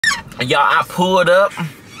Y'all, I pulled up.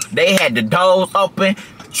 They had the doors open,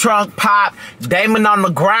 trunk pop, Damon on the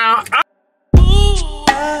ground.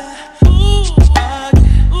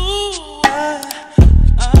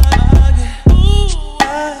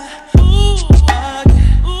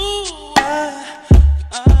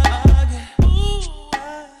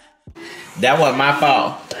 That wasn't my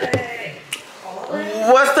fault.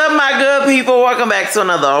 What's up, my good people? Welcome back to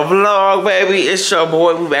another vlog, baby. It's your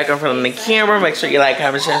boy. We back in front of the camera. Make sure you like,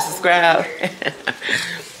 comment, share, subscribe.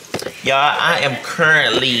 Y'all, I am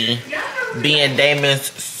currently being Damon's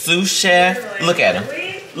sous chef. Look at him.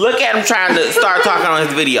 Look at him trying to start talking on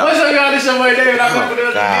his video. What's up, y'all? This your boy David. I'm going to put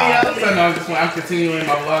the video. I'm continuing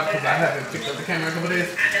my vlog because I haven't picked up the camera in a couple days.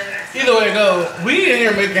 Either way it goes, we in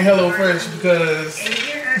here making Hello Fresh because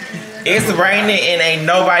it's raining and ain't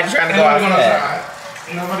nobody trying to go outside.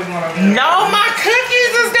 Nobody going outside. No, my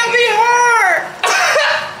cookies is gonna be hard.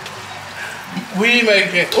 We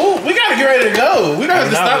making. Ooh, we gotta get ready to go. We don't have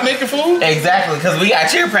to stop making food. Exactly, because we got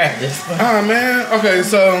cheer practice. Oh man. Okay,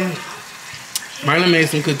 so Mylen made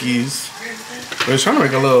some cookies. We're trying to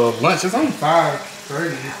make a little lunch. It's only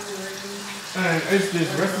 5:30, and it's this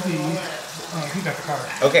recipe. He got the car.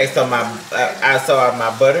 Okay, so my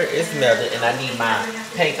butter is melted, and I need my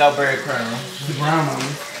panko breadcrumbs. The brown one.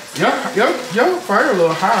 Yo, fire a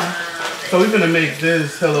little high. So we're gonna make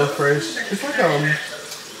this Hello Fresh. It's like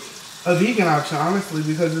a vegan option, honestly,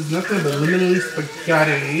 because it's nothing but lemon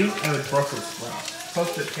spaghetti and Brussels sprouts.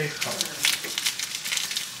 Toasted cake color.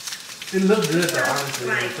 It looks good though, honestly.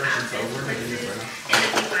 It's refreshing, so we're making this right now.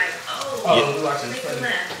 Oh, we're watching this.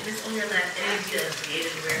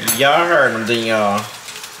 Y'all heard him, didn't y'all?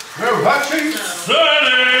 We're watching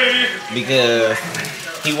Sunny! Because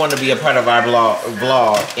he wanted to be a part of our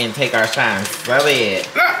vlog and take our shine. So bad.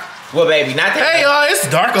 Well, baby, not take. Hey, y'all, it's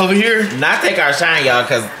dark over here. Not take our shine, y'all,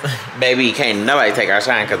 because, baby, can't nobody take our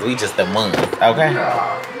shine because we just the moon, okay?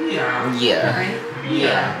 Yeah.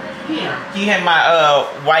 He had my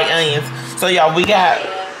white onions. So, y'all, we got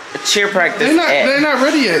cheer practice. They're not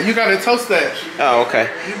ready yet. You gotta toast that. Oh, okay.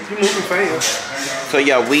 You're moving fast. So,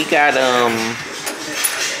 y'all, we got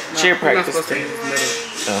cheer practice.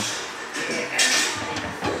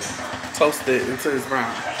 Toast it until it's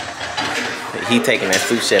brown. He taking that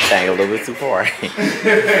sous chef thing a little bit too far.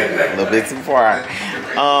 A little bit too far.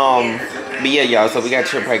 But yeah, y'all, so we got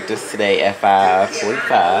cheer practice today at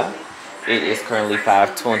 5:45. It is currently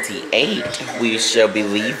 5:28. We shall be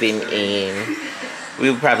leaving we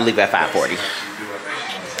will probably leave at 5:40.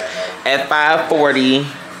 At 5:40,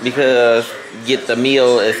 because get the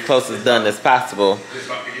meal as close as done as possible.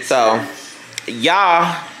 So,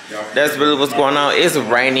 y'all, that's really what's going on. It's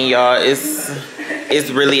raining, y'all. It's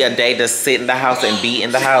really a day to sit in the house and be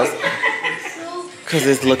in the house because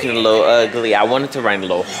it's looking a little ugly. I wanted to rain a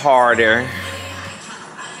little harder,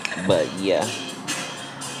 but yeah.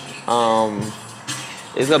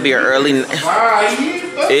 It's gonna be an early.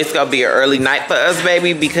 It's gonna be an early night for us,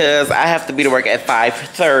 baby, because I have to be to work at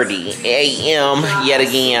 5:30 a.m. yet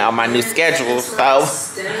again on my new schedule. So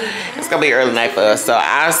it's gonna be an early night for us. So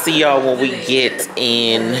I'll see y'all when we get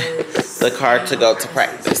in the car to go to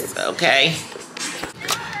practice. Okay,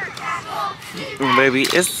 baby,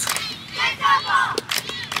 it's.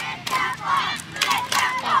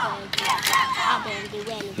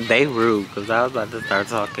 They rude because I was about to start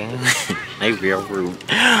talking. They real rude.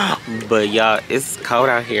 But y'all, it's cold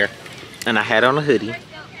out here. And I had on a hoodie.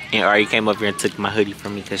 And Ari came up here and took my hoodie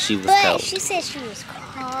from me because she was cold. She said she was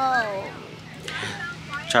cold.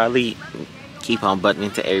 Charlie keep on butting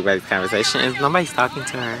into everybody's conversation and nobody's talking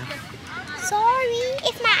to her. Sorry.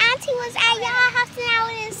 If my auntie was at y'all house then I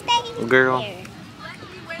wouldn't stay Girl, here.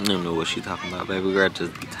 I don't know what she talking about, baby girl.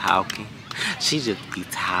 Just be talking. She just be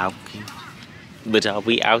talking. But y'all,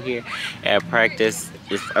 we out here at practice.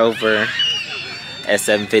 It's over at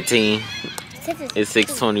 7:15. It's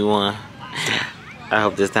 6:21. I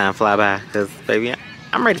hope this time fly by, cause baby,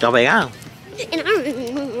 I'm ready to go back home.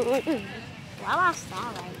 Why I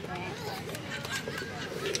sound like that?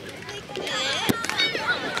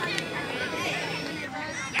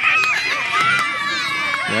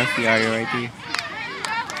 Y'all see Aria right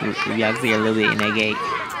there? Y'all see a little bit in that gate.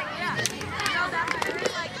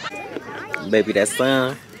 Baby, that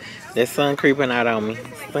sun creeping out on me.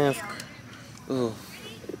 Sun's, ooh.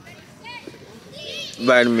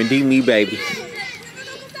 Vitamin D me, baby.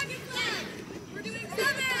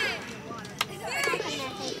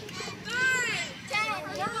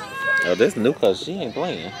 Oh, this new cause she ain't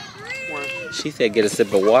playing. She said get a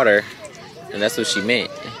sip of water, and that's what she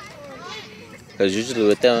meant. Cause usually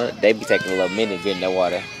with them, they be taking a little minute getting that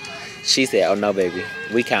water. She said, oh no, baby,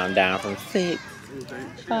 we count down from 6,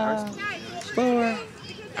 5, 4,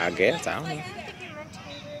 I guess. I don't know.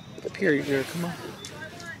 Period, girl. Come on.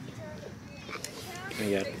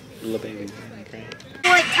 Yeah, little baby.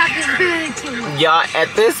 Y'all, at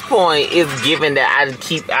this point, it's given that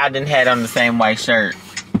I didn't have on the same white shirt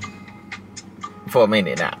for a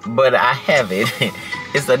minute now, but I have it.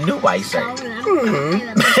 It's a new white shirt.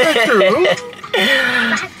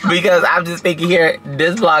 Because I'm just thinking here,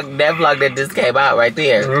 that vlog that just came out right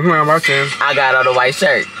there. I got on a white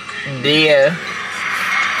shirt. Then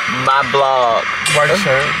my blog,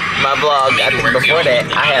 I think before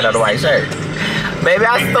that, I had on a white shirt. Baby,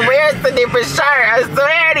 I swear it's a different shirt. I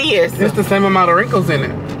swear it is. It's the same amount of wrinkles in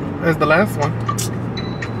it as the last one.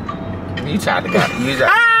 You tried to get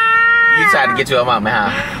you a moment,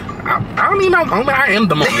 huh? I don't need no moment. I am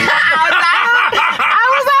the moment. I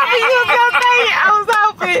was hoping you was gonna say it. I was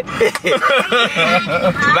hoping.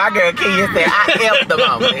 My girl Kia said, I am the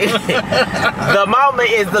moment. The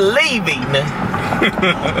moment is leaving.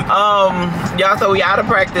 Y'all, so we out of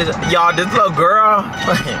practice. Y'all, this little girl,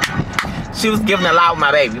 she was giving a lot with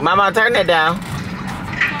my baby. Mama, turn that down.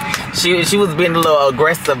 She was being a little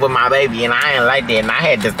aggressive with my baby, and I ain't like that. And I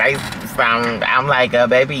had to say something. I'm like,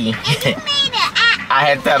 baby. I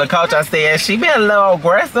had to tell the coach, I said, she been a little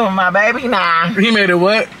aggressive with my baby now. He made it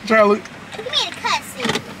what, Charlie? You made a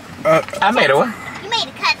cutscene. I made it what? You made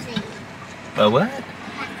a cutscene. A what?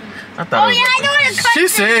 I thought I know what a cutscene. She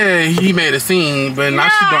said he made a scene, but now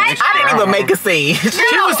she don't. I didn't even make a scene.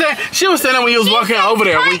 She was saying that when you was walking over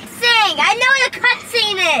there. Cutscene. I know what a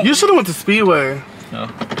cutscene is. You should have went to Speedway. Oh.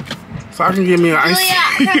 So I can get me an ice.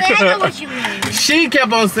 Yeah, I know what you mean. She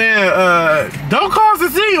kept on saying, don't cause the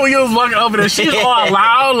scene when you was walking over there. She was all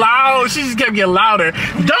loud. She just kept getting louder.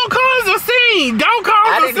 Don't cause the scene. Don't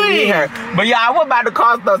cause the scene. I didn't hear her. But yeah, I wasn't about to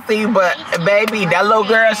cause the scene, but baby, that little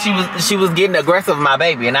girl, she was getting aggressive with my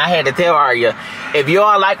baby, and I had to tell her, if you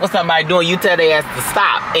all like what somebody doing, you tell their ass to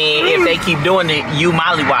stop. And if they keep doing it, you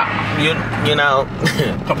mollywop. You know.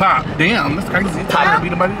 Pop. Damn, that's crazy. Pop.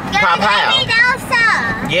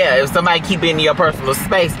 Yeah, if somebody keep in your personal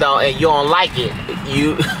space though, and you don't like it,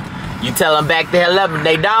 you tell them back the hell up. If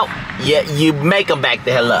they don't, yeah, you make them back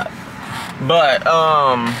the hell up. But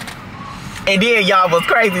and then y'all, was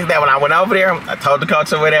crazy is that when I went over there, I told the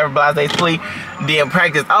coach or whatever, blase sleep. Then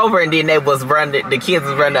practice over, and then they was running. The kids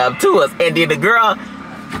was running up to us, and then the girl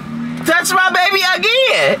touched my baby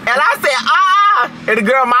again, and I said, and the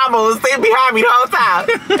girl mama was sitting behind me the whole time,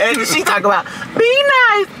 and she talking about, be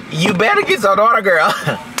nice. You better get your daughter, girl.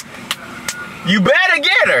 You better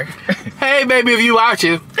get her. Hey, baby, if you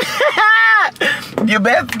watching. You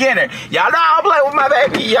best get her. Y'all know I don't play with my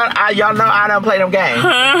baby. Y'all know I don't play them games.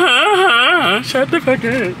 Shut the fuck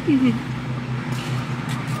up.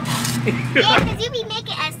 Yeah, because you be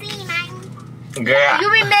making a scene, Mylen. Girl. You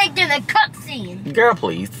be making a cut scene. Girl,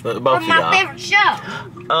 please. Both of y'all. my favorite show.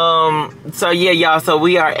 So yeah, y'all. So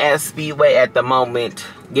we are at Speedway at the moment,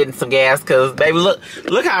 getting some gas. Cause baby, look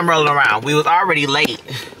how I'm rolling around. We was already late.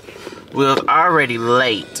 But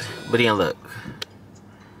then look.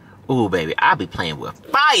 Ooh, baby, I be playing with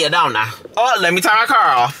fire, don't I? Oh, let me turn my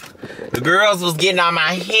car off. The girls was getting on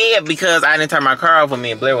my head because I didn't turn my car off when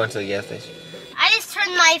me and Blair went to the gas station. I just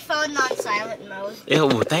turned my phone on silent mode.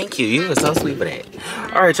 Oh, thank you. You were so sweet for that.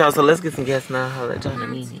 All right, y'all. So let's get some gas now. I'll let y'all in a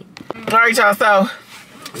minute. All right, y'all. So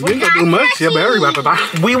we ain't gonna do much. Yeah, but everybody about to die.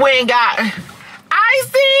 We went and got ices.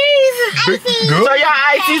 So y'all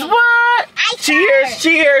ices what? Cheers,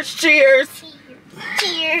 cheers, cheers.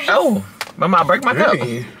 Cheers. Oh, Mama, break my cup.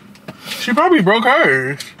 She probably broke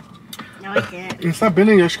hers. No, I didn't. And stop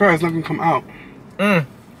bending your straw. It's not gonna come out. I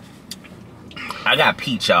got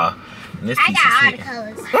peach, y'all. I got all the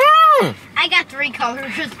colors. I got 3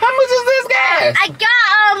 colors. How much is this gas? I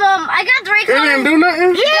got 3 colors. It didn't do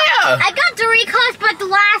nothing? Yeah. I got 3 colors, but the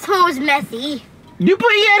last one was messy. You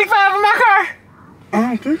put E85 in my car? I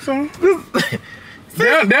don't think so.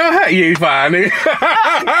 They'll have E85, nigga.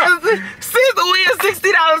 Since the wheel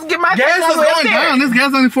 $60, get my gas is going down. This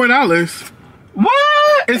gas only $4.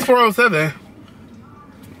 What? It's $4.07.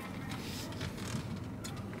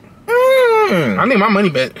 I need my money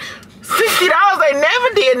back. $60 ain't never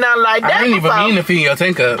did nothing like that. I didn't even mean to fill your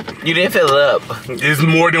tank up. You didn't fill it up. It's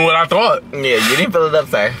more than what I thought. Yeah, you didn't fill it up,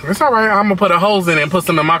 sir. It's alright. I'm gonna put a hose in it and put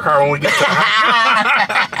some in my car when we get to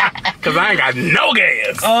Cause I ain't got no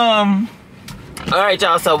gas. Alright,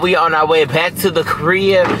 y'all, so we on our way back to the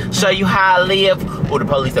crib. Show you how I live Oh, the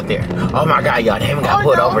police up there. Oh my God, y'all, they even got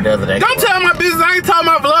pulled over the other day. Don't tell my business. I ain't told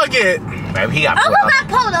my vlog yet. Baby, he got Uncle pulled got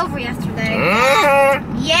pulled over yesterday.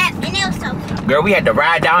 Yep, and it was so cute. Girl, we had to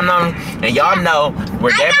ride down on him, and y'all know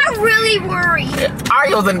where I got really worried.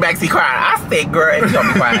 Ario's in the backseat crying. I said, girl, if you'll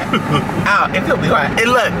be quiet. If you'll be quiet.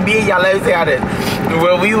 And look, me and y'all, let me see how this.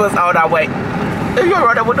 When we was on our way, if you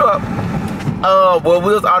run that window up. When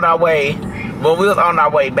we was on our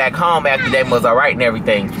way back home after that was alright and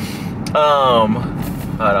everything. Hold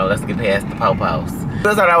on, let's get past the po-pos. We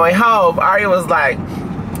was on our way home. Aria was like,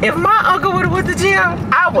 if my uncle would have went to jail,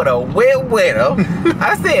 I would have went with him.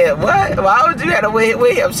 I said, what? Why would you have to went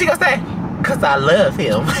with him? She gonna say, cause I love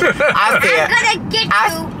him. I said, I'm gonna get you.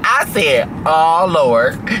 I said, oh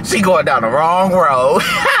Lord, she going down the wrong road.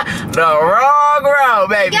 The wrong road,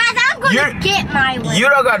 baby. Guys, I'm gonna get Mylen. You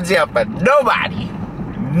don't go to jail for nobody.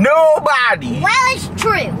 Nobody. Well, it's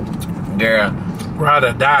true. Girl.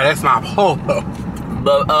 Rather die. That's my polo.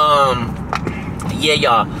 But yeah,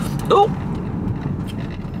 y'all. Ooh.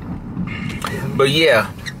 But yeah,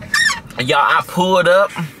 y'all, I pulled up.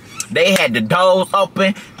 They had the doors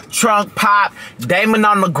open, trunk pop, Damon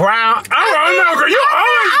on the ground. I don't know, girl. You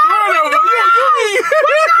always going over.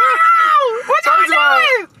 What y'all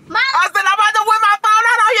doing? I said I'm about to whip my phone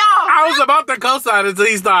out on y'all. I was about to co-sign until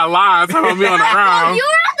he started lying, talking about me on the ground. You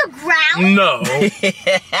were on the ground? No.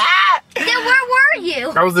 Then where were you?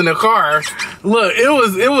 I was in the car. Look, it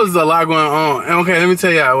was a lot going on. And okay, let me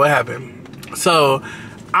tell y'all what happened. So,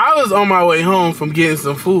 I was on my way home from getting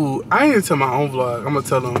some food. I ain't gonna tell my own vlog. I'm gonna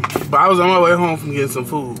tell them. But I was on my way home from getting some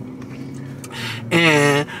food.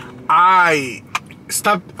 And I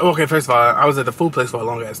stopped. Okay, first of all, I was at the food place for a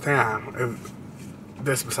long ass time.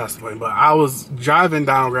 That's besides the point. But I was driving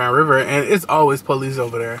down Grand River, and it's always police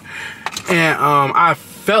over there. And I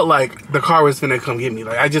felt like the car was finna come get me.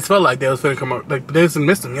 Like I just felt like they was finna come up. Like they was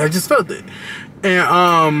missing me. I just felt it.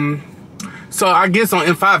 And so I get on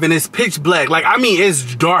M5 and it's pitch black. Like I mean,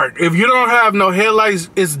 it's dark. If you don't have no headlights,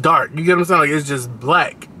 it's dark. You get what I'm saying? Like it's just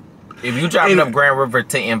black. If you driving up Grand River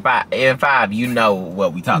to M5, you know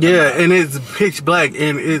what we talking about. Yeah, and it's pitch black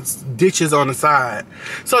and it's ditches on the side.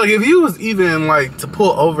 So like if you was even like to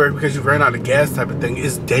pull over because you ran out of gas type of thing,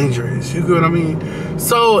 it's dangerous. You get what I mean?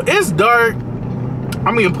 So it's dark.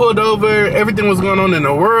 I mean, pulled over. Everything was going on in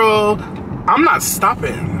the world. I'm not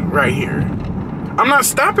stopping right here. I'm not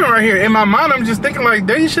stopping right here. In my mind, I'm just thinking like,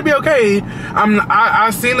 dang, you should be okay. I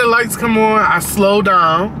seen the lights come on. I slowed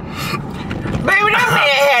down. Baby, that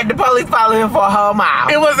man had the police follow him for a whole mile.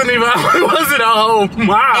 It wasn't a whole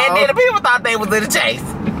mile. And then the people thought they was in a chase.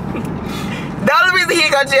 The only reason he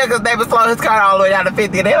got jail because they was slowing his car all the way down to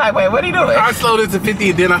 50. And they're like, wait, what are you doing? I slowed it to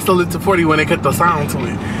 50 and then I slowed it to 40 when they cut the sound to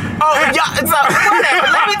it. Oh, y'all, so whatever,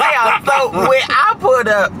 let me tell y'all. So when I put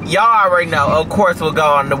up, y'all already know, of course we'll go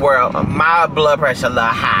on the world. My blood pressure a little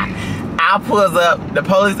high. I pulls up, the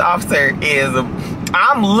police officer is,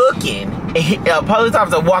 I'm looking, a police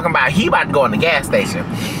officer walking by, he about to go in the gas station.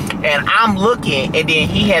 And I'm looking, and then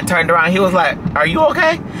he had turned around, he was like, are you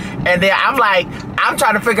okay? And then I'm like, I'm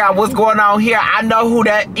trying to figure out what's going on here. I know who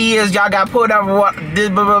that is. Y'all got pulled over, what, this,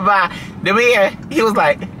 blah, blah, blah. The man, he was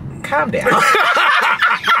like, calm down.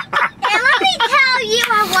 And let me tell you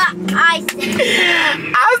what I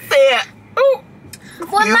said. I said, ooh.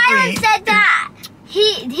 When Mylen said that,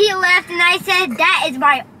 he left and I said, that is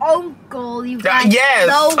my uncle, you guys. Yes.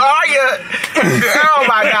 Oh,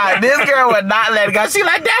 my God. This girl would not let it go. She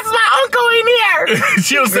like, that's my uncle in here.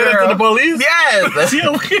 She'll say that to the police? Yes.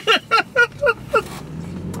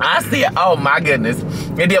 I said, oh my goodness.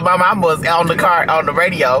 And then my mom was on the car, on the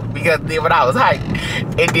radio, because then when I was hyped,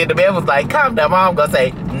 and then the man was like, calm down. Mom gonna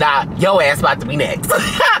say, nah, your ass about to be next.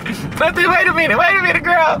 But then, wait a minute,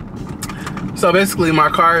 girl. So basically, my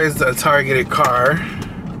car is a targeted car.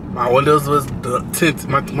 My windows was tinted.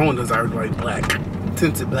 My windows are like black,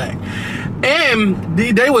 tinted black. And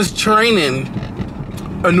they was training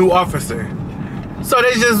a new officer. So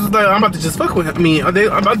they just was like, I'm about to just fuck with him. I mean,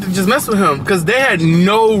 I'm about to just mess with him because they had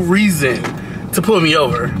no reason to pull me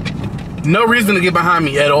over. No reason to get behind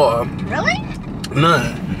me at all. Really?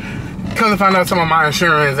 None. Come to find out some of my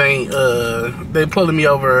insurance ain't, they pulling me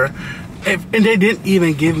over. And they didn't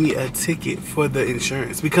even give me a ticket for the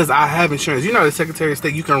insurance because I have insurance. You know, the Secretary of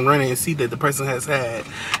State, you can run it and see that the person has had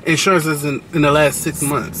insurance in the last 6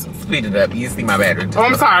 months. Speed it up. You see my battery. Oh,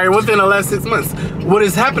 I'm sorry. Within the last 6 months. What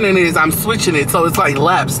is happening is I'm switching it, so it's like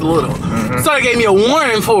lapsed a little. So they gave me a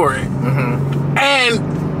warning for it. And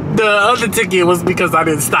the other ticket was because I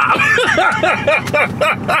didn't stop.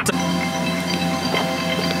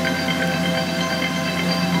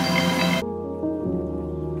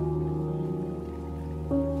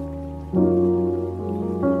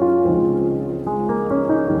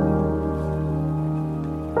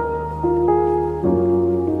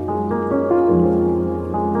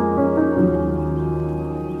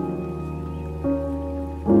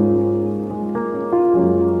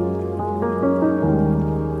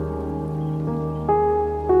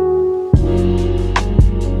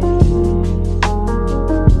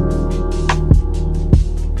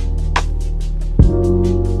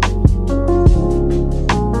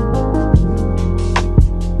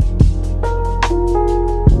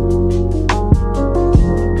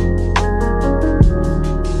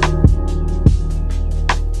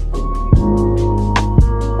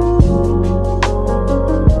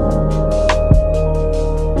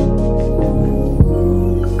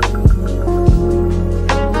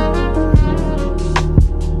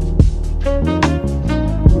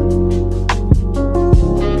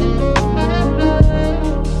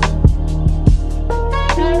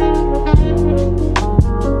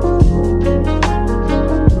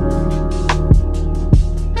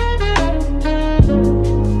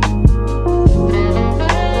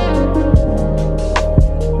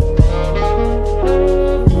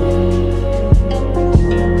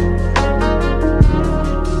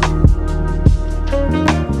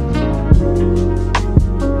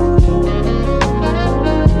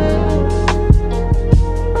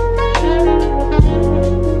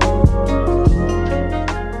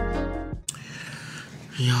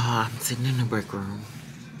 sitting in the break room,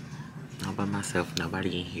 all by myself,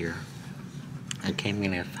 nobody in here. I came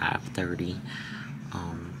in at 5:30.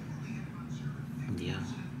 Yeah.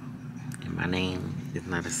 And my name is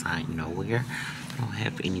not assigned nowhere. I don't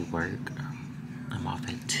have any work. I'm off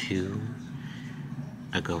at 2.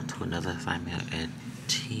 I go to another assignment at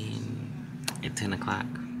 10 o'clock.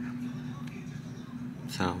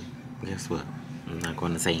 So, guess what? I'm not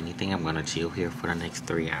going to say anything. I'm going to chill here for the next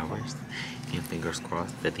 3 hours. And fingers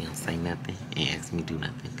crossed that they don't say nothing and ask me to do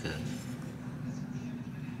nothing. Because,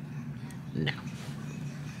 no.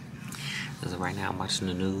 Because right now I'm watching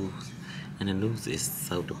the news. And the news is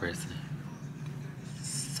so depressing.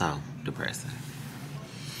 So depressing.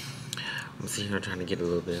 I'm sitting here trying to get a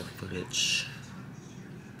little bit of footage.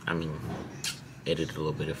 I mean, edit a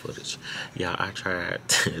little bit of footage. Y'all, I tried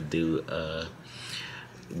to do,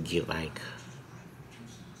 get like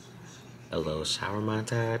a little shower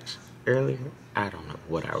montage earlier. I don't know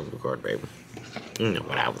what I was recording, baby. I don't know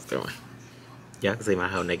what I was doing. Y'all can see my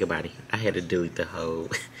whole naked body. I had to delete the whole,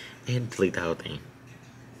 I had to delete the whole thing.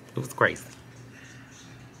 It was crazy.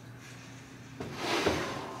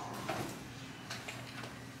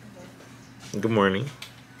 Good morning.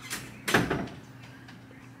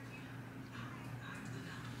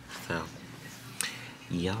 So,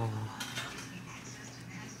 y'all.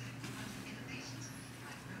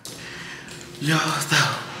 So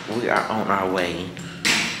we are on our way.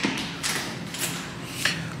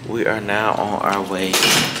 We are now on our way.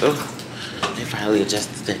 Oh, they finally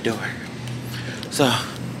adjusted that door. So,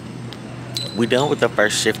 we're done with the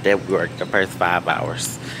first shift that we worked, the first 5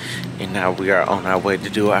 hours. And now we are on our way to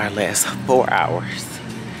do our last 4 hours.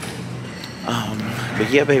 But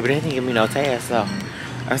yeah, baby, they didn't give me no task, so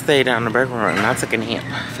I stayed down in the break room and I took a nap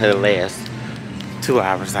for the last 2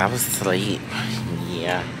 hours. I was asleep.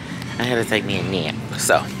 Yeah, I had to take me a nap.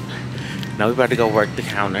 So, now we about to go work the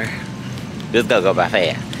counter. This gonna go by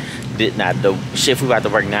fast. The shift we about to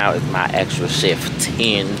work now is my actual shift,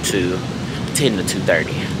 10 to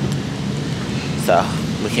 2:30. So,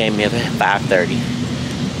 we came in at 5:30.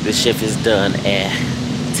 The shift is done at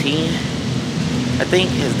 10. I think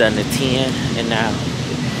it's done at 10, and now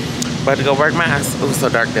about to go work mine. It was so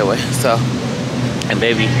dark that way. So, and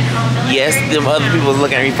baby, yes, them other people was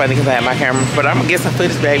looking at me funny because I had my camera, but I'm gonna get some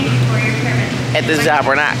footage, baby, at this job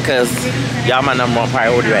or not, because y'all my number 1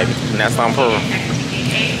 priority, baby, and that's on for.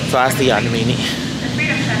 So I'll see y'all in a minute.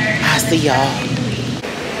 I'll see y'all.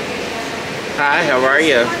 Hi, how are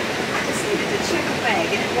you? I just needed to check a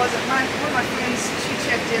bag, and it wasn't one of my friends. She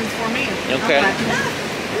checked in for me. Okay. I'm like, no,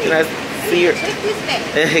 Can I see your? check this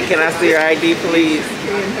bag. Can I see your ID, please?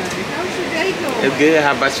 How's your day going? It's good.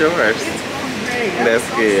 How about yours? It's going great. That's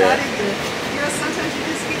I'm so good. excited to, sometimes you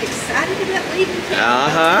just get excited about leaving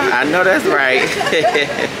town. I know that's right.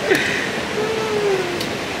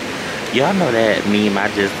 Y'all know that meme I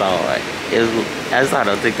just saw it. I saw it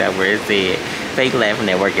on TikTok where it said, "Fake laughing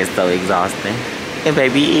at work is so exhausting," and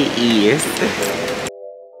baby, it is.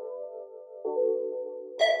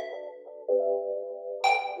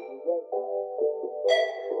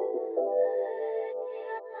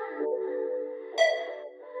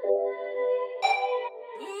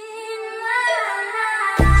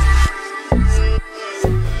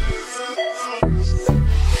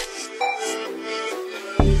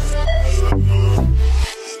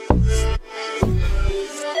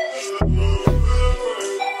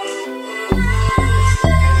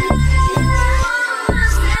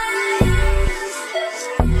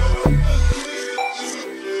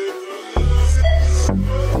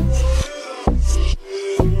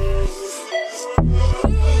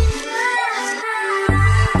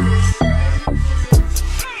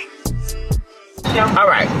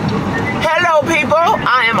 Alright. Hello people.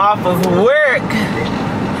 I am off of work.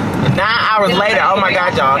 9 hours later. Oh my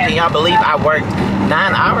god, y'all. Can y'all believe I worked 9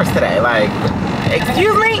 hours today? Like,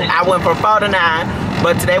 excuse me? I went from 4 to 9.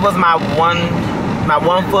 But today was my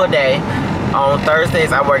one full day. On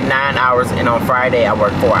Thursdays I work 9 hours, and on Friday I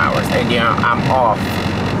work 4 hours. And then I'm off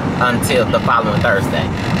until the following Thursday.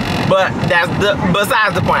 But that's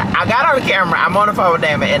besides the point. I got on the camera, I'm on the phone with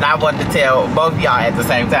Damon, and I wanted to tell both of y'all at the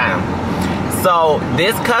same time. So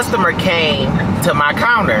this customer came to my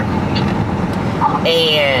counter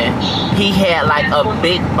and he had like a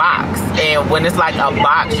big box, and when it's like a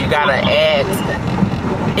box you gotta ask,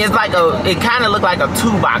 it's like it kind of looked like a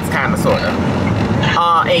 2-box kind of sort of,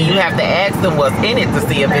 and you have to ask them what's in it to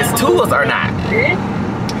see if it's tools or not.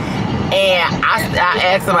 And I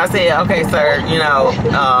asked him, I said, okay sir, you know,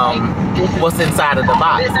 what's inside of the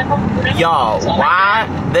box? Y'all, why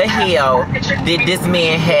the hell did this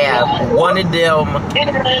man have one of them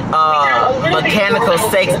mechanical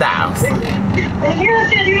sex dolls?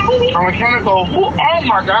 A mechanical. Oh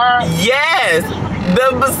my God. Yes,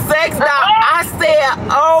 the sex doll. I said,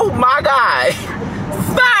 oh my God.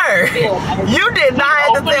 Sir, you did not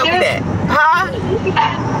have to tell me that. Huh?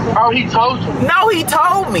 Oh, he told you. No, he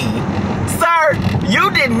told me. Sir, you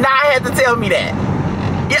did not have to tell me that.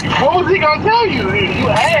 Yeah. What was he gonna tell you? You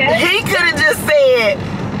asked. He could have just said,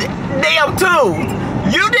 damn tools.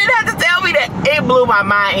 You didn't have to tell me that. It blew my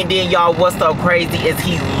mind. And then, y'all, what's so crazy is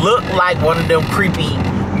he looked like one of them creepy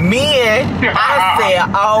men. I said,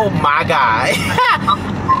 oh my God.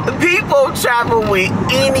 People travel with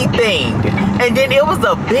anything. And then it was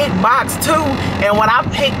a big box too. And when I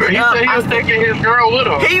picked it up, he was taking his girl with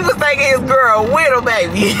him. He was taking his girl with him,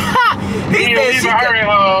 baby. He said she could,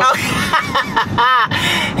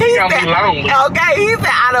 he said, okay, he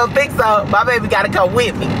said, I don't think so. My baby gotta come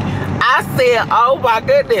with me. I said, oh my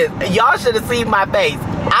goodness. Y'all should have seen my face.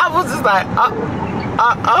 I was just like,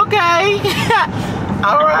 okay.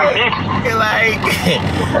 All right. Like,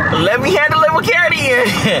 let me handle it with Carrie.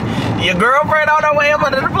 Your girlfriend on her way up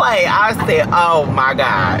under the plane. I said, oh my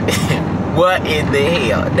God. What in the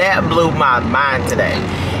hell? That blew my mind today.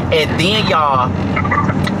 And then, y'all,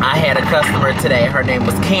 I had a customer today. Her name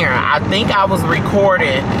was Karen. I think I was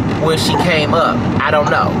recording when she came up. I don't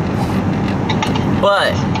know.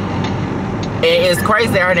 But it's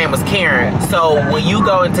crazy that her name was Karen. So when you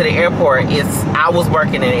go into the airport, I was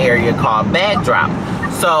working in an area called bag drop.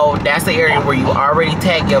 So that's the area where you already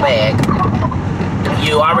tag your bag.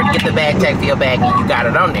 You already get the bag tag for your bag and you got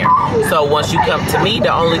it on there. So once you come to me,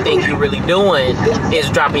 the only thing you're really doing is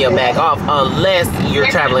dropping your bag off, unless you're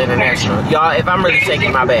traveling international. Y'all, if I'm really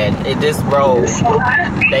shaking my bag, this road,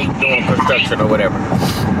 they doing construction or whatever.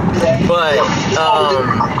 But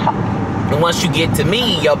once you get to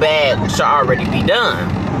me, your bag should already be done.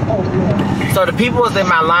 So the people was in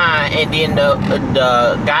my line, and then the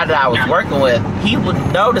guy that I was working with, he would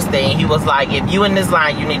notice that. He was like, if you in this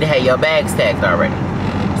line, you need to have your bags tagged already.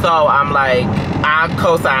 So I'm like, I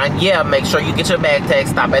co-sign, yeah, make sure you get your bag tagged,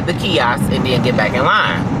 stop at the kiosk, and then get back in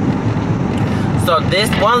line. So this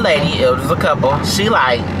one lady, it was a couple, she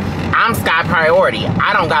like, I'm Sky Priority.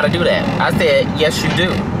 I don't gotta do that. I said, yes, you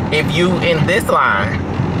do. If you in this line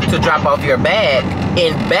to drop off your bag,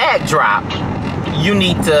 in bag drop, you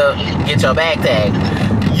need to get your bag tag.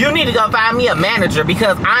 You need to go find me a manager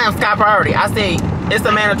because I am Sky Priority. I said, it's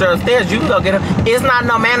a manager upstairs. You can go get him. It's not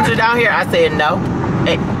no manager down here. I said, no.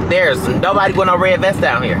 Hey, there's nobody with no red vest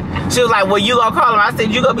down here. She was like, well, you gonna call him? I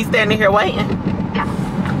said, you gonna be standing here waiting.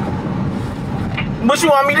 What you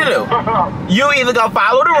want me to do? You either go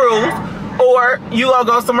follow the rules or you gonna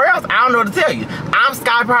go somewhere else. I don't know what to tell you. I'm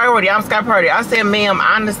Sky Priority. I'm Sky Priority. I said, ma'am,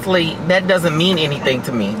 honestly, that doesn't mean anything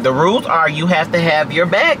to me. The rules are you have to have your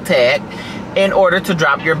bag tag in order to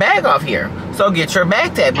drop your bag off here. So get your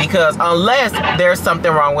bag tag, because unless there's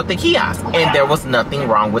something wrong with the kiosk, and there was nothing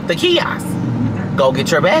wrong with the kiosk, go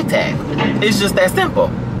get your bag tag. It's just that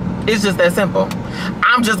simple. It's just that simple.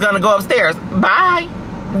 I'm just gonna go upstairs. Bye.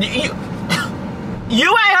 You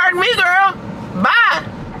ain't hurting me, girl. Bye.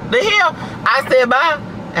 The hell? I said bye.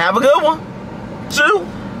 Have a good one. Shoot.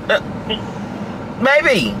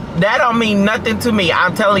 Baby, that don't mean nothing to me.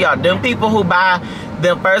 I'm telling y'all, them people who buy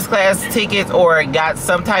them first class tickets or got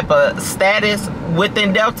some type of status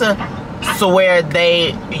within Delta, swear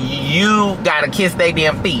you gotta kiss their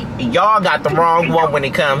damn feet. Y'all got the wrong one when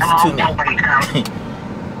it comes to me.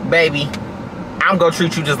 Baby, I'm gonna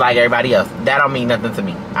treat you just like everybody else. That don't mean nothing to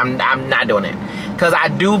me. I'm not doing it. Cause I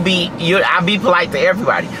be polite to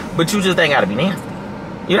everybody, but you just ain't gotta be nasty.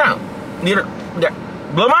 You don't.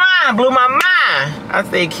 Blew my mind. I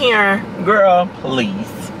said, Karen, girl,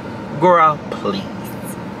 please. Girl, please.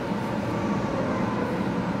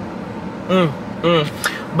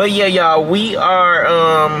 But yeah, y'all, we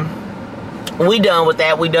are we done with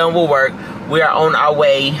that. We done with work. We are on our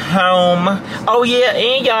way home. Oh yeah,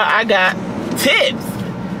 and y'all, I got tips,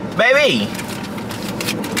 baby.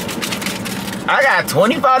 I got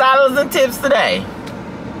 $24 in tips today.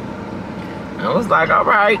 I was like, all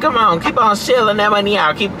right, come on, keep on shelling that money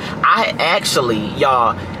out. I actually,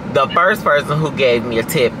 y'all, the first person who gave me a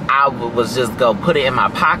tip, I was just go put it in my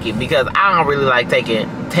pocket because I don't really like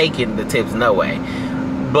taking the tips no way.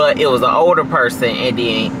 But it was an older person, and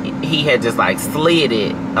then he had just like slid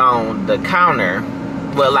it on the counter,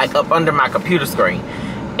 well, like up under my computer screen.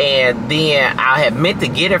 And then I had meant to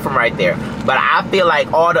get it from right there, but I feel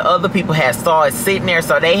like all the other people had saw it sitting there,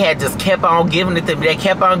 so they had just kept on giving it to me. They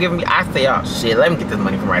kept on giving me. I said, oh shit, let me get this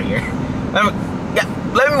money from right here.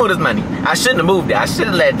 Let me move this money. I shouldn't have moved it. I should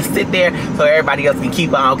have let it sit there so everybody else can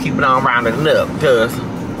keep on rounding it up. Cause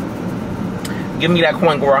give me that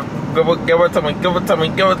coin, girl. Give it to me. Give it to me.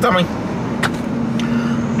 Give it to me.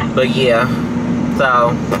 But yeah,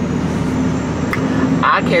 so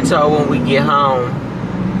I'll catch y'all when we get home.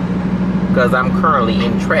 Because I'm currently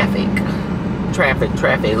in traffic. Traffic.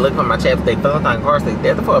 Look for my chapstick, Valentine car stick.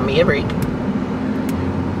 That's for me every.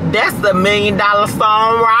 That's the $1 million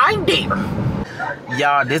song right there.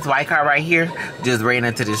 Y'all, this white car right here just ran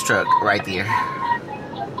into this truck right there.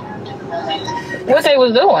 What they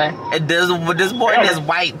was doing? This boy in this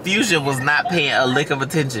white Fusion was not paying a lick of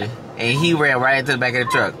attention. And he ran right into the back of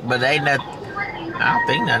the truck. But ain't nothing. I don't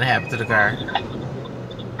think nothing happened to the car.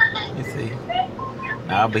 Let's see.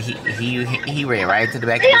 No, but he ran right into the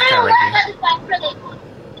back of this car right here.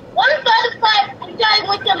 One butterfly died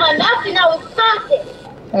went to my mouth and I was something.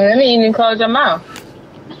 Well, let me even close your mouth.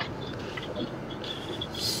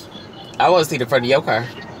 I want to see the front of your car.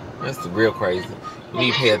 That's real crazy. You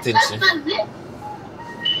need to pay attention.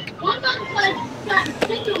 One butterfly got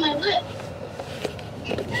stuck to my lip.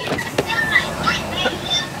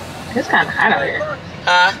 It's kind of hot out here.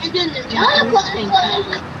 And then the other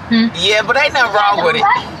butterfly. Yeah, but ain't nothing wrong with it.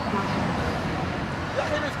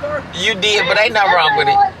 You did, but ain't nothing wrong with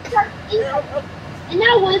it. And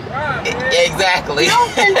that was exactly. So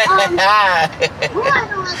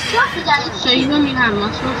you let me have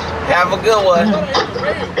muscles? Have a good one.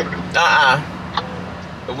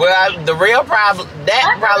 Well, the real problem,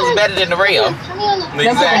 that problem is better than the real.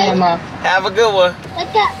 Exactly. Have a good one.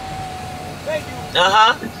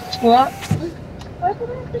 What?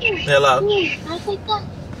 Hello.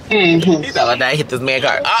 He thought I hit this man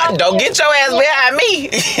car. Don't get your ass behind me.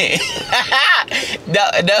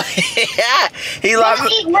 He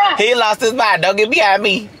lost his mind. Don't get behind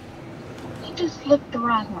me. He just looked the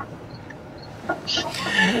wrong one. I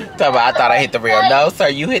thought I hit the rail. No, sir,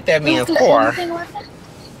 you hit that man's car.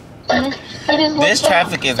 This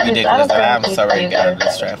traffic is ridiculous. I'm so ready to get out of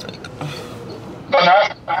this traffic.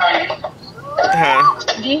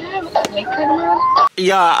 Do you have a wake tomorrow?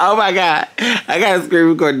 Y'all, oh my God. I gotta screen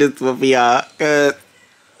record this one for y'all. Cause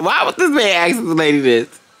why was this man asking the lady this?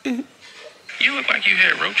 You look like you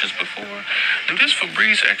had roaches before. Do this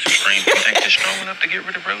Febreze extra cream think it's strong enough to get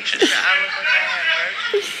rid of roaches?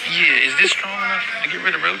 Yeah, is this strong enough to get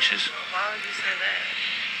rid of roaches? Why would you say that?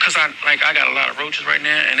 Cause I got a lot of roaches right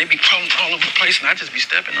now, and they be crawling all over the place, and I just be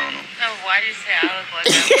stepping on them. No, why do you say I look like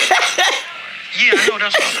that? Yeah, I know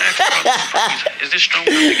that's what I was asking about. Is this strong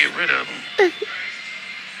enough to get rid of them?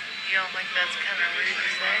 You don't think that's kind of rude to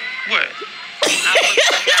say? What? I look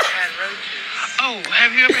like I've had roaches. Oh,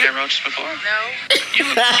 have you ever had roaches before? No. You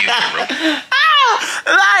look like you had roaches.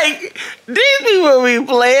 Like, these people be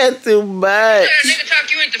playing too much. That nigga talk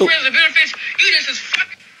you into friends and benefits. You just as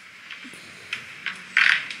fucking.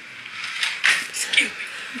 Excuse me.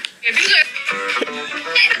 If you let.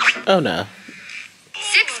 Oh no.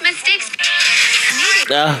 6 mistakes.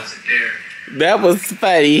 That was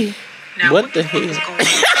funny. Now, what the hell? What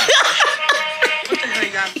the hell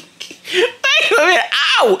you got? Wait a minute.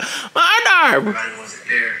 Ow! My arm.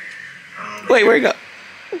 Wait, where'd it go?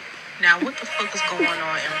 Now, what the fuck is going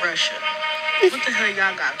on in Russia? What the hell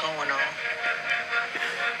y'all got going on?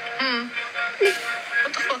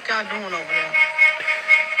 What the fuck y'all doing over there?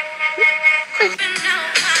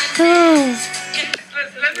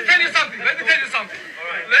 Let me tell you something.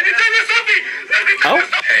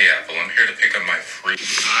 Hey, Apple, I'm here to pick up my fruit.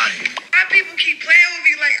 Why people keep playing with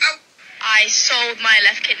me like, oh. I sold my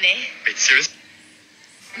left kidney. Wait, serious?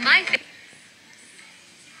 My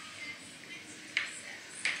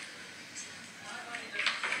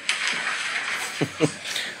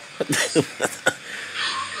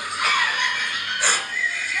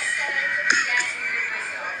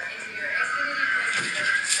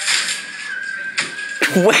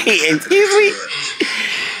Wait, excuse me?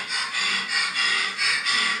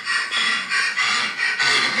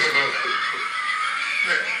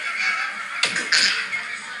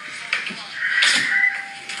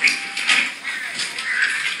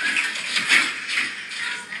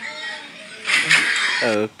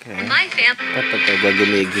 Okay. My family. I thought they were gonna give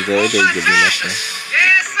me a giggle. They didn't give me nothing.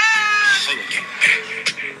 Yes, sir!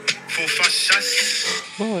 Full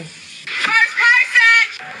shots. Boy. First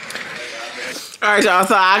person! Alright, y'all.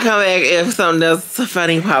 So I'll come back if something else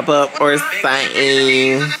funny pop up or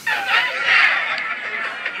something.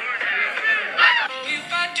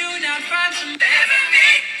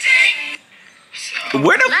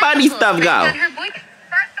 Where the funny stuff go?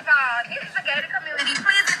 First of all, this is a gated community.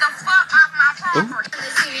 Please get the fuck off my property.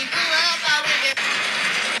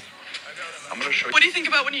 I'm gonna show you. What do you think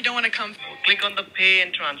about when you don't want to come? Click on the pay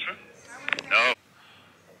and transfer. No.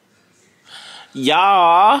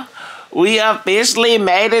 Y'all, we officially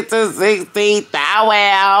made it to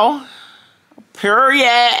 60,000.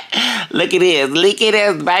 Period. Look at this. Look at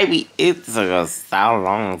this, baby. It took us so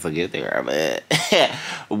long to get there, but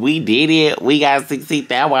we did it. We got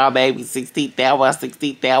 16,000, baby. 16,000,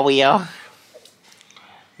 16,000.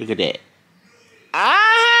 Look at that.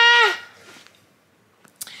 Ah!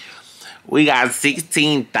 We got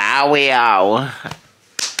 16,000.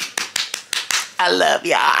 I love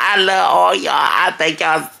y'all. I love all y'all. I think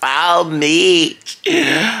y'all so much.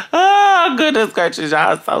 Oh, goodness gracious.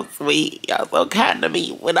 Y'all so sweet. Y'all so kind to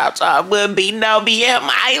me. Without y'all, wouldn't be no Beingmylen.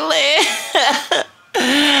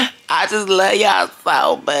 I just love y'all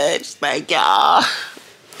so much. Thank y'all.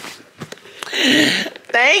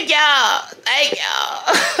 Thank y'all. Thank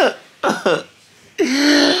y'all.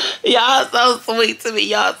 Y'all so sweet to me.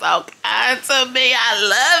 Y'all so kind to me. I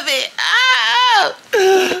love it.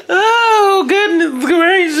 Oh goodness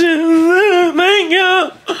gracious. Thank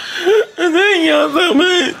y'all. Thank y'all so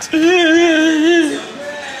much.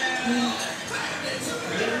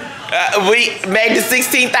 We made the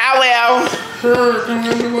 16,000.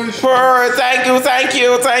 Thank you, thank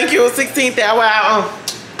you, thank you. 16,000.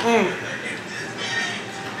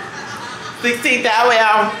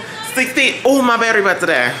 16,000. 16. Oh, my battery about to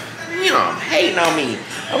die. You know, hating on me.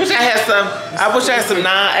 I wish I had some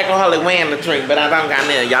non-alcoholic wine to drink, but I don't got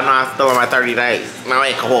none. Y'all know I still on my 30 days. No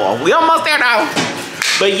alcohol. We almost there though.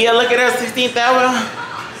 But yeah, look at us, 16,000.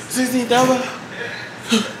 16,000.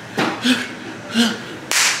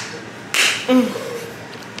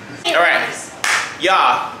 Alright.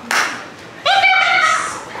 Y'all.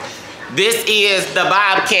 This is the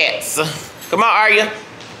Bobcats. Come on, Arya.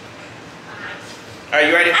 Are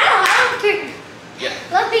you ready? I don't care. Yeah.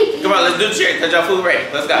 Let me. Come on, let's do the cheer because y'all food ready.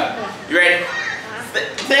 Let's go. You ready?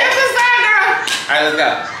 Stay up the side, girl. All right, let's go.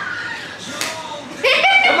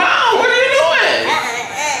 Come on, what are you doing?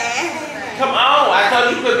 Come on, I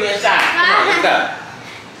told you to put me in shot. Come on, let's go.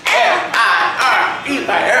 F-I-R-E,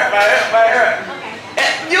 fire.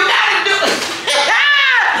 You gotta do it.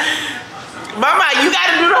 Mama, you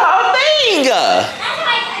gotta do the whole thing.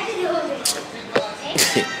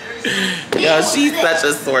 Yo, she's such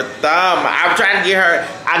a sore thumb. I'm trying to get her.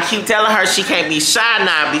 I keep telling her she can't be shy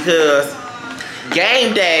now because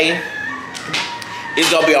game day is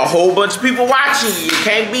gonna be a whole bunch of people watching you. You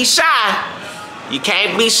can't be shy. You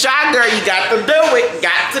can't be shy, girl. You got to do it.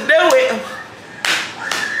 Got to do it.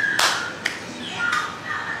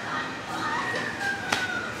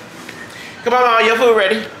 Come on, Mama, your food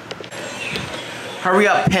ready. Hurry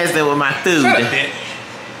up, peasant, with my food. Shut up, bitch.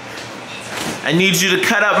 I need you to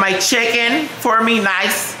cut up my chicken for me,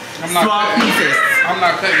 nice small pieces. I'm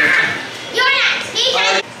not cutting it. You're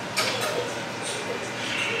not.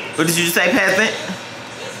 What did you say, peasant?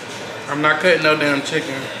 I'm not cutting no damn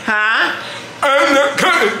chicken. Huh? I'm not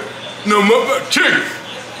cutting no more chicken.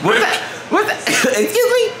 What's that? What's that?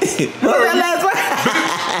 Excuse me? What was that last one?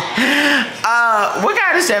 What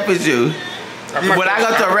kind of chef is you? When I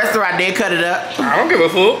go to a restaurant, they cut it up. I don't give a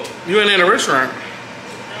fuck. You ain't in a restaurant.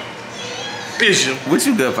 Is you? What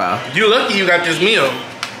you good for? You lucky you got this meal.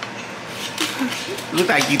 Look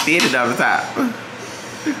like you did it on the top.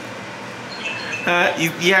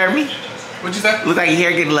 You heard me? What you say? Look like your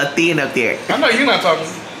hair getting a little thin up there. I know you're not talking.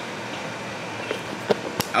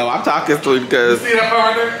 Oh, I'm talking to him because You see that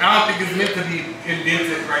part right there? I don't think it's meant to be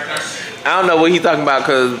indented right there. I don't know what he's talking about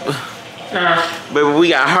because but we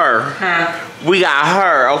got her. We got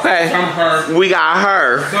her, okay? Some her. We got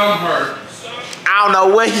her. Some her. I don't know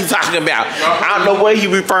what he's talking about. I don't know what he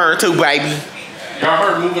referring to, baby. Y'all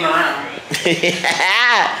heard moving around.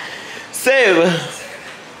 So,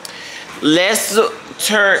 let's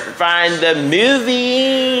find the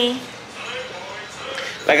movie.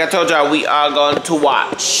 Like I told y'all, we are going to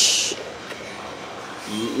watch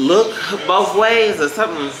Look Both Ways or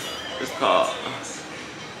something it's called.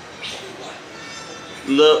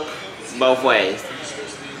 Look Both Ways.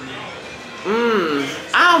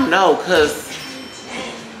 I don't know, cause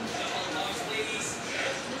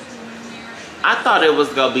I thought it was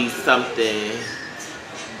gonna be something.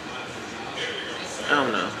 I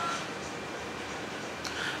don't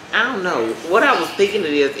know. What I was thinking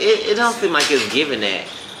it is, it don't seem like it's giving that.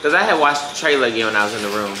 Cause I had watched the trailer again when I was in the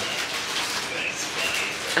room.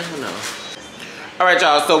 I don't know. Alright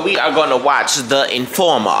y'all, so we are gonna watch The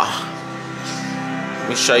Informer. Let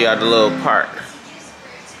me show y'all the little part.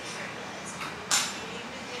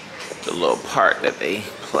 The little part that they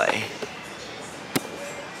play.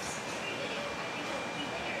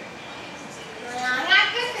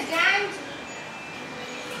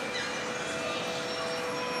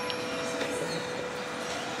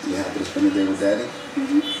 You happy to spend the day with Daddy?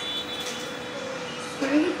 What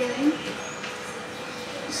are you doing?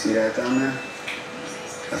 You see that down there?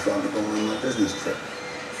 That's why I'm going on my business trip.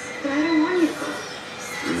 But I don't want you to go.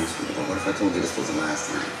 You know, sweetie, but what if I told you this was the last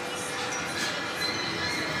time?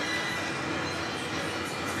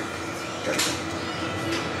 Gotta go.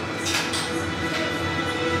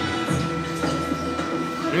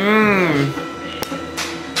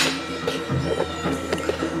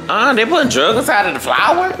 They putting drugs inside of the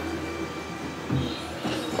flour?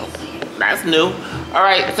 That's new. All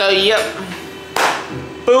right, so yep.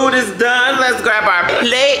 Food is done. Let's grab our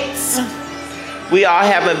plates. We all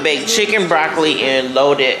have a baked chicken, broccoli, and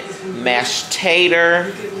loaded mashed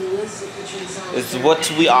tater. This is what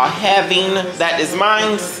we are having. That is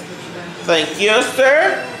mine. Thank you,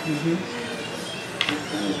 sir.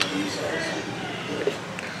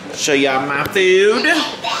 Show y'all my food.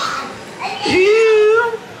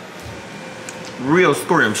 Ew. Real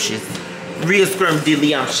scrumptious. Real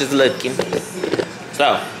scrumptious looking.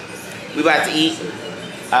 So, we about to eat.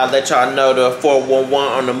 I'll let y'all know the 411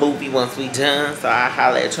 on the movie once we done. So I'll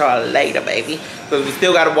holler at y'all later, baby. Because we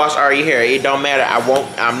still gotta wash our hair. It don't matter.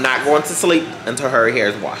 I'm not going to sleep until her hair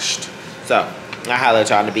is washed. So I'll holler at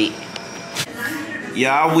y'all in a bit.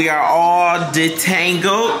 Y'all, we are all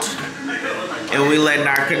detangled. And we letting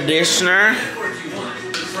our conditioner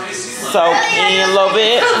soak in a little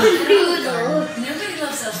bit. Nobody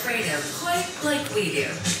loves Alfredo quite like we do.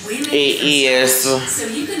 We make it is so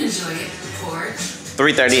you can enjoy it for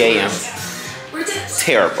 3:30 a.m.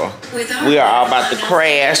 Terrible. We are all about to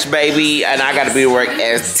crash, baby, and I gotta be to work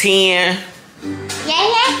at 10. Yeah,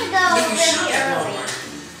 he has to go really early.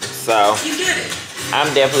 So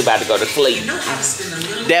I'm definitely about to go to sleep.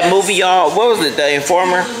 That movie, y'all, what was it? The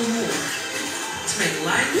Informer?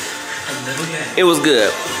 It was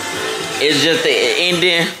good. It's just the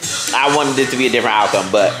ending. I wanted it to be a different outcome,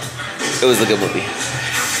 but it was a good movie.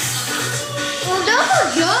 Well, those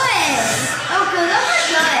are good. Okay, those are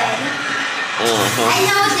good. I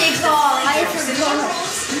know what they call. I forgot.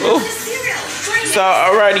 So,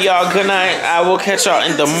 alrighty, y'all. Good night. I will catch y'all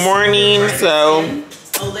in the morning. So,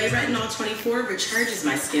 Olay Retinol 24 recharges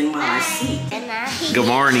my skin while I sleep. good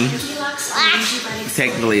morning.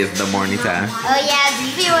 Technically, it's the morning time. Oh yeah,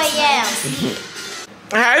 it's 2 a.m.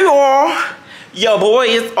 Hey, y'all. Your boy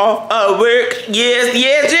is off of work.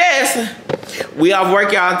 Yes. We off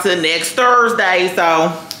work, y'all, until next Thursday.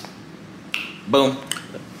 So, boom.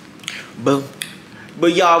 But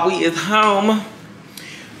y'all, we is home.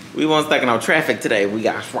 We won't stuck in no traffic today. We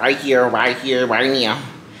got right here, right now.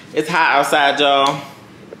 It's hot outside, y'all.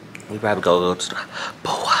 We probably go to the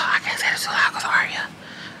pool. I can't say this too loud because sorry, yeah.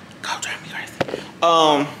 Go drive me crazy.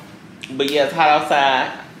 But yeah, it's hot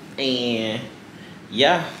outside. And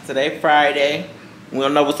yeah, today Friday. We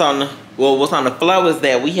don't know what's on the what's on the flow is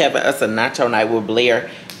that we having us a nacho night with Blair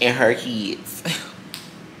and her kids.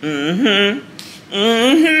 And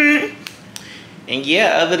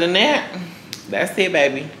yeah, other than that, that's it,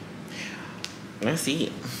 baby. That's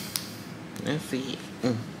it.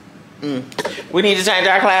 We need to change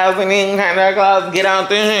our clothes. Get on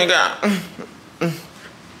through here and go.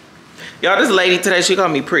 Y'all, this lady today, she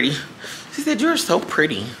called me pretty. She said, "You're so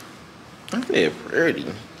pretty." I said, "Pretty?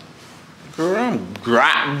 Girl, I'm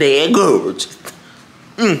drop dead gorgeous."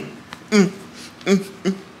 Alright,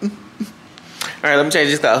 let me change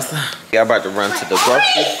these clothes. Y'all about to run to the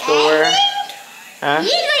grocery store. Huh?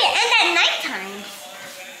 Usually end at nighttime.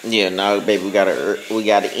 Yeah, no, baby, we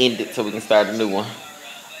gotta end it so we can start a new one.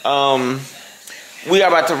 We are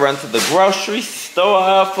about to run to the grocery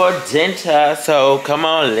store for dinner. So come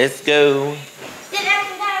on, let's go.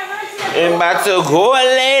 I'm about to go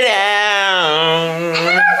lay down. And then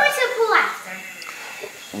we're going to the pool after.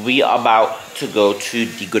 We are about to go to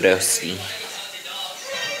the grocery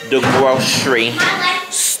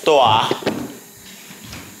store.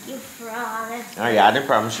 You promise. Oh yeah, I didn't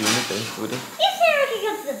promise you anything, sweetie. You said we could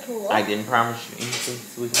go to the pool. I didn't promise you anything,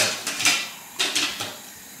 sweetheart.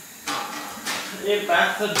 If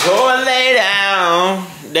I could go and lay down.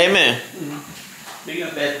 Damon. Big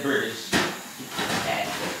up that British.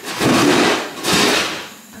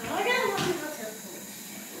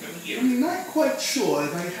 I'm not quite sure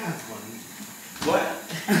if I have one. What?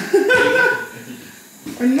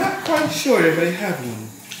 I'm not quite sure if I have one.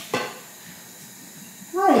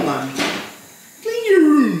 Roland, clean your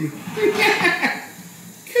room.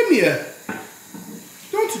 Come here.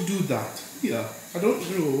 Don't do that. Yeah, I don't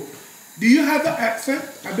know. Do you have an accent?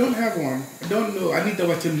 I don't have one. I don't know. I need to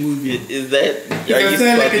watch a movie. Is that? Are you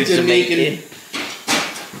sound like a Jamaican?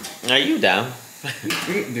 Are you down?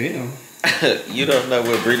 Damn. You don't know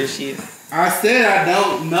what British is? I said I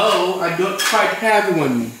don't know. I don't quite have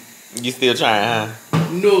one. You still trying, huh?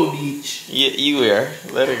 No, bitch. You are.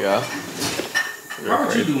 Let it go. How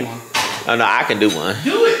about you do one? Oh no, I can do one.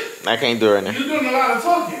 Do it. I can't do it right now. You're doing a lot of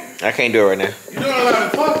talking. I can't do it right now. You're doing a lot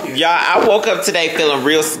of talking. Y'all, I woke up today feeling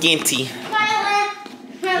real skinty.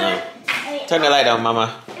 Turn the light on,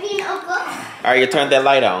 Mama. Alright, you turn that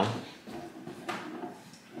light on.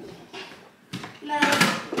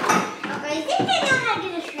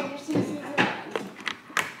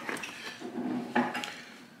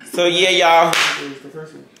 So yeah, y'all.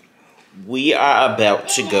 We are about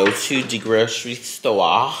to go to the grocery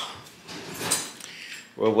store.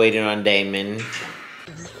 We're waiting on Damon.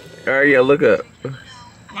 Aria, look up.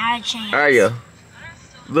 Not a chance. Aria,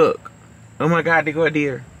 look. Oh my God, they go a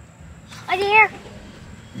deer. A deer?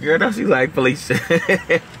 Girl, don't you like Felicia?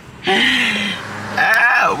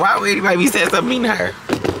 Why would anybody say something mean to her?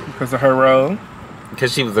 Because of her role.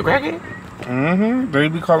 Because she was a crackhead? Mm-hmm. They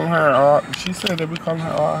be calling her all, she said they be calling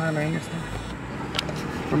her all her names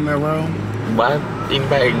from that role. Why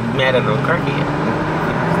anybody mad at a crackhead?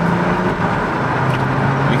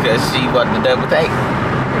 Because she wanted to double take.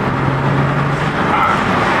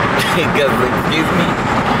 Because, excuse me.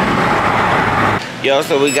 Yo,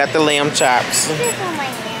 so we got the lamb chops.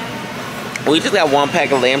 We just got one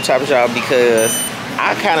pack of lamb chops, y'all, because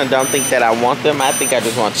I kind of don't think that I want them. I think I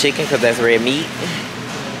just want chicken because that's red meat.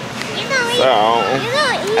 So,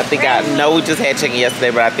 I think I know we just had chicken yesterday,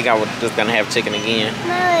 but I think I was just going to have chicken again.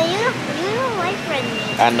 No, you don't like red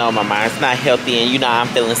meat. I know, my mind. It's not healthy, and you know I'm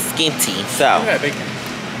feeling skinty. So, Who had bacon?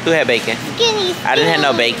 Who had bacon? Skinny. I didn't have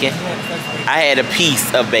no bacon. I had a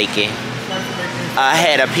piece of bacon. I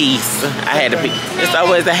had a piece. It's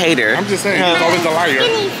always a hater. I'm just saying, he's always a liar.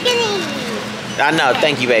 Skinny. I know.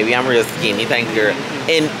 Thank you, baby. I'm real skinny. Thank you, girl.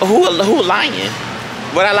 And who lying?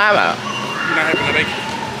 What I lie about? You're not having the bacon.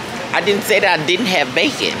 I didn't say that I didn't have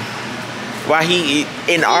bacon. While he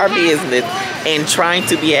in our business and trying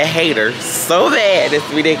to be a hater so bad, it's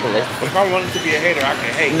ridiculous. But if I wanted to be a hater, I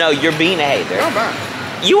can hate. No, you're being a hater. No, I'm not.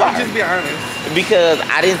 You are. Just be honest. Because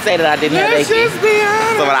I didn't say that I didn't have Let's bacon. just be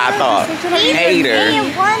honest. So what I thought.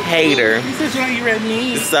 Hater. You said you don't eat red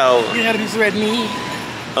meat. So You had a piece of red meat.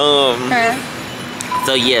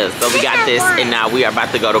 So yeah, so we got this, and now we are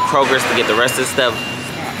about to go to Kroger's to get the rest of the stuff.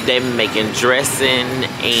 They're making dressing,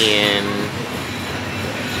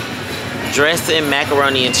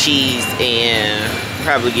 macaroni and cheese, and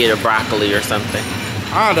probably get a broccoli or something.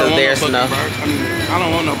 I don't want no, I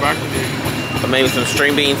don't want no broccoli. or maybe some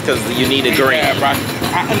string beans because you need a green. Yeah, broccoli.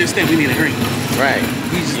 I understand we need a green. Right.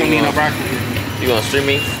 We just don't need no broccoli. You want string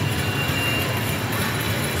beans?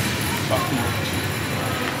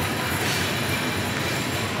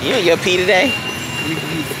 You and your pee today? We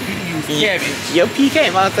use cabbage. Your pee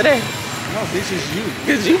came out today. No, this is you.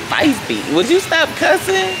 Cause you feisty. Would you stop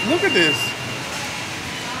cussing? Look at this.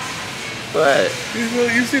 What?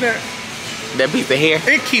 You see that? That piece of hair?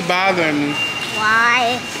 It keep bothering me.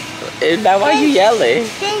 Why? Is that why you yelling?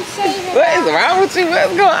 Then shave it. What is wrong with you? What's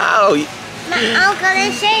going on? My uncle,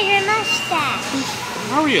 then shave your mustache.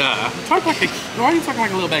 Hurry up. Why are you talking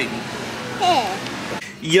like a little baby? Yeah.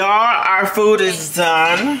 Y'all, our food is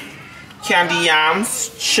done. Candy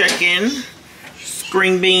yams, chicken,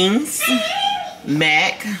 string beans,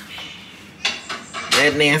 mac,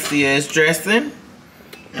 that nasty ass dressing,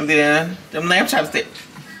 and then them lamb chopsticks.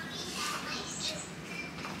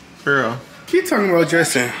 Girl. Keep talking about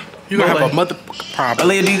dressing. You gonna have a mother problem.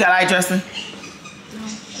 Aaliyah, do you got eye dressing?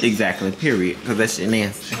 No. Exactly, period. Because that shit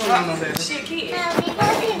nasty.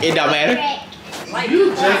 It don't matter.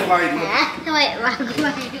 You just like me. Wait, what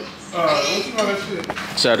you call that shit?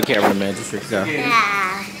 Show the camera the magic trick. Go.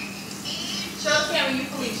 yeah. Show the camera, you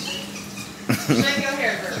Felicia. Shake your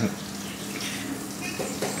hair, girl.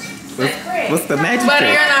 What's the magic But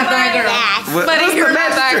trick? you're not that girl. What's But the you're not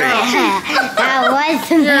magic that trick? That was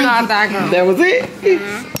You're not that girl. That was it?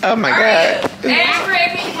 Oh my God. Hey, Craig,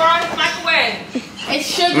 can you borrow this microwave? It's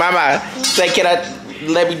sugar. Mama, say,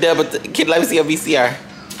 let me see your VCR.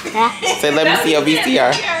 Say, let me see your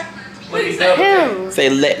VCR. Who? Say,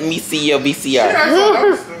 let me see your VCR.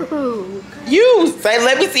 Who? You say,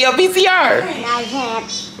 let me see your VCR. I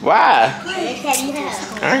can't. Why? I said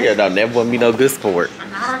no. I hear that never want me no good sport.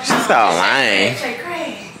 She's so lying. Say,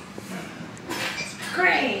 Craig.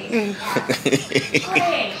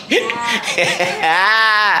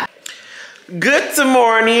 Good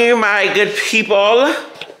morning, my good people.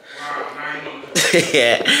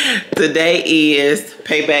 Today is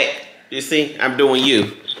payback. You see, I'm doing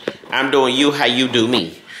you. I'm doing you how you do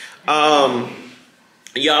me.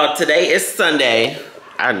 Y'all, today is Sunday.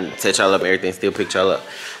 I didn't set y'all up, everything still picked y'all up.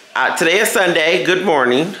 Today is Sunday. Good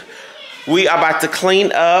morning. We are about to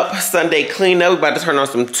clean up. Sunday cleanup. We're about to turn on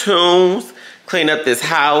some tunes, clean up this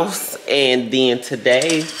house, and then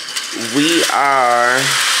today we are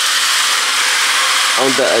on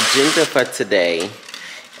the agenda for today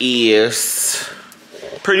is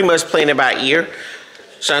pretty much playing it by ear.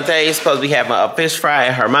 Shantae is supposed to be having a fish fry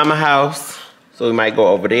at her mama house, so we might go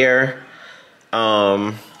over there.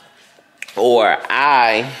 Or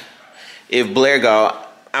if Blair go,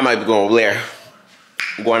 I might be going with Blair.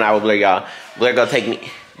 I'm going out with Blair, y'all. Blair gonna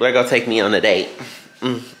take me on a date.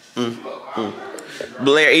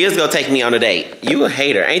 Blair is gonna take me on a date. You a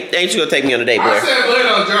hater. Ain't you gonna take me on a date, Blair? I said Blair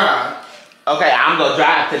don't drive. Okay, I'm gonna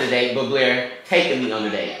drive to the date, but Blair taking me on the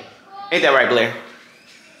date. Ain't that right, Blair?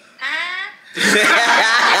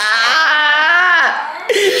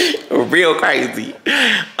 Real crazy.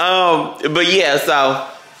 But yeah, so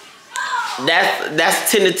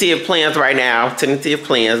that's tentative plans right now. Tentative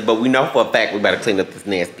plans, but we know for a fact we better clean up this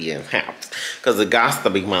nasty ass house. Cause the got to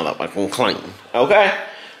be motherfucking clean. Okay?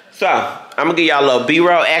 So I'm gonna give y'all a little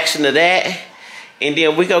B-roll action of that. And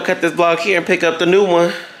then we gonna cut this vlog here and pick up the new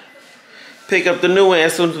one. Pick up the new one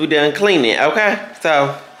as soon as we done cleaning, okay?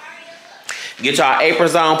 So get y'all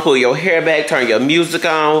aprons on, pull your hair back, turn your music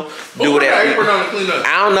on, do whatever. Apron on to clean up?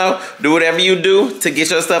 I don't know. Do whatever you do to get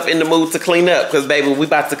yourself in the mood to clean up. Cause baby, we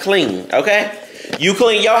about to clean, okay? You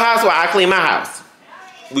clean your house while I clean my house.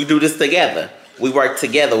 We do this together. We work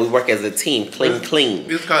together. We work as a team. Clean.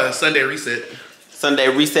 This is called a Sunday reset. Sunday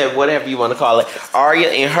reset, whatever you want to call it.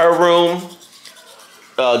 Aria in her room,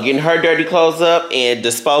 getting her dirty clothes up and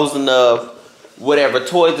disposing of whatever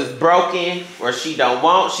toys is broken or she don't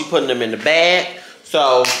want. She putting them in the bag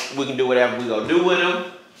so we can do whatever we gonna do with them.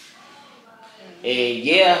 And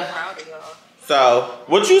yeah. Proud of y'all. So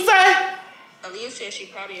what you say? Aaliyah said she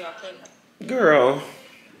proud of y'all cleaning. Girl,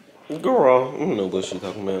 I don't know what she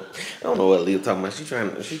talking about. I don't know what Leah talking about.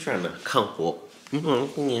 She trying to comfort.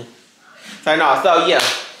 Yeah. So no, so yeah.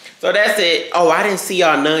 So that's it. Oh, I didn't see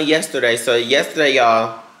y'all none yesterday. So yesterday,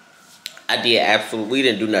 y'all, we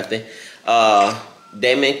didn't do nothing.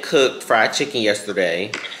 Damon cooked fried chicken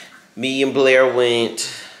yesterday. Me and Blair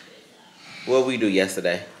went, what we do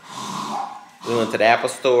yesterday? We went to the Apple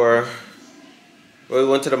store. We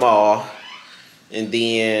went to the mall. And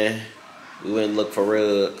then we went and looked for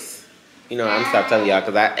rugs. You know, I'm stop telling y'all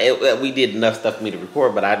because we did enough stuff for me to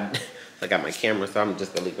record, but I got my camera, so I'm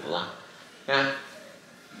just gonna leave it alone. Huh?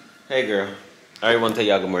 Hey girl. I already want to tell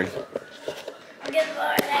y'all good morning. Good morning.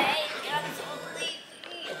 I'm so sleepy.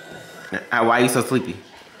 Why are you so sleepy?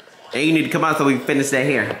 And you need to come out so we can finish that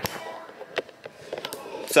hair.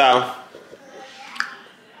 So,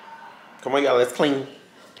 come on y'all, let's clean.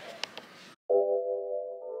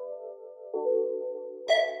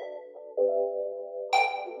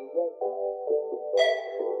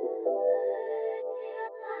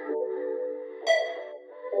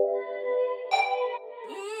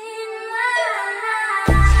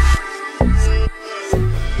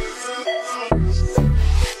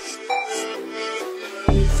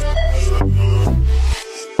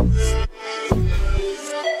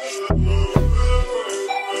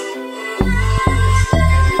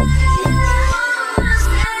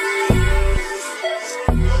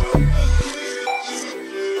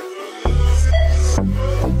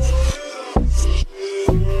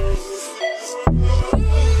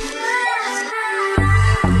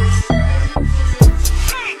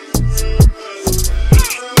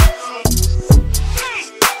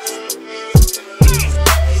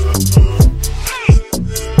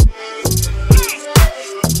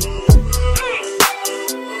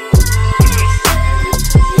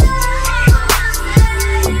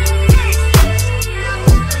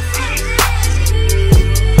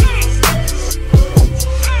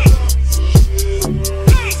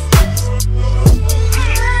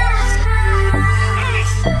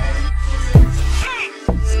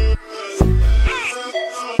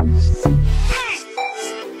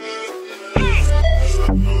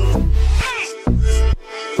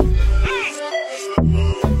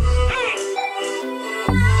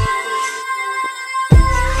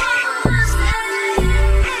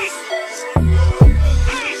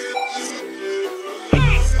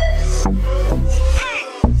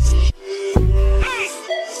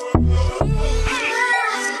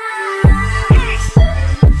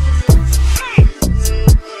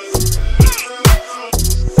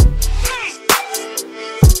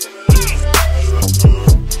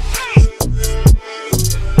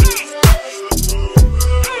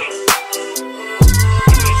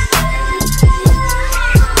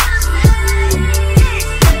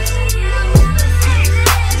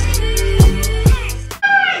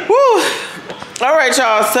 Alright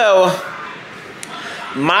y'all, so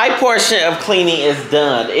my portion of cleaning is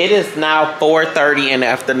done. It is now 4:30 in the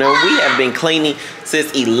afternoon. We have been cleaning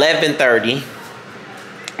since 11:30.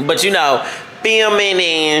 But you know, filming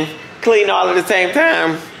and clean all at the same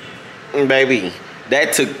time, baby,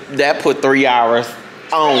 that put 3 hours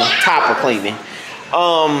on top of cleaning.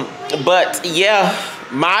 But yeah,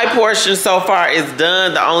 my portion so far is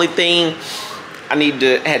done. The only thing I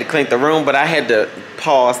had to clean the room, but I had to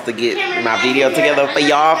pause to get my video together for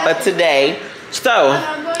y'all for today. So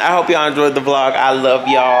I hope y'all enjoyed the vlog. I love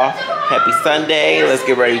y'all. Happy Sunday. Let's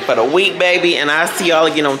get ready for the week, baby, and I'll see y'all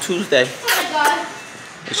again on Tuesday.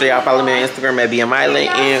 Make sure y'all follow me on Instagram at Beingmylen,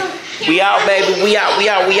 and we out, baby. We out.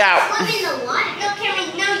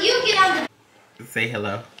 Say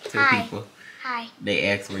hello to the people. Hi. They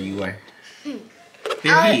asked where you were.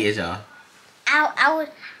 There he is, y'all.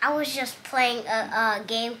 I was just playing a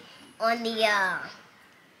game on the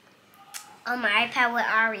on my iPad with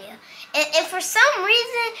Aria, and for some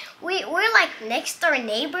reason we're like next door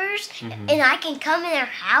neighbors, and I can come in their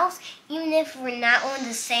house even if we're not on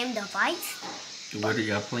the same device. What are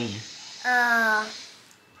y'all playing?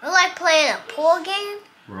 We're like playing a pool game.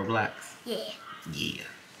 Roblox. Yeah. Yeah.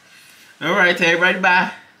 All right, everybody.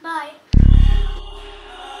 Bye. Bye.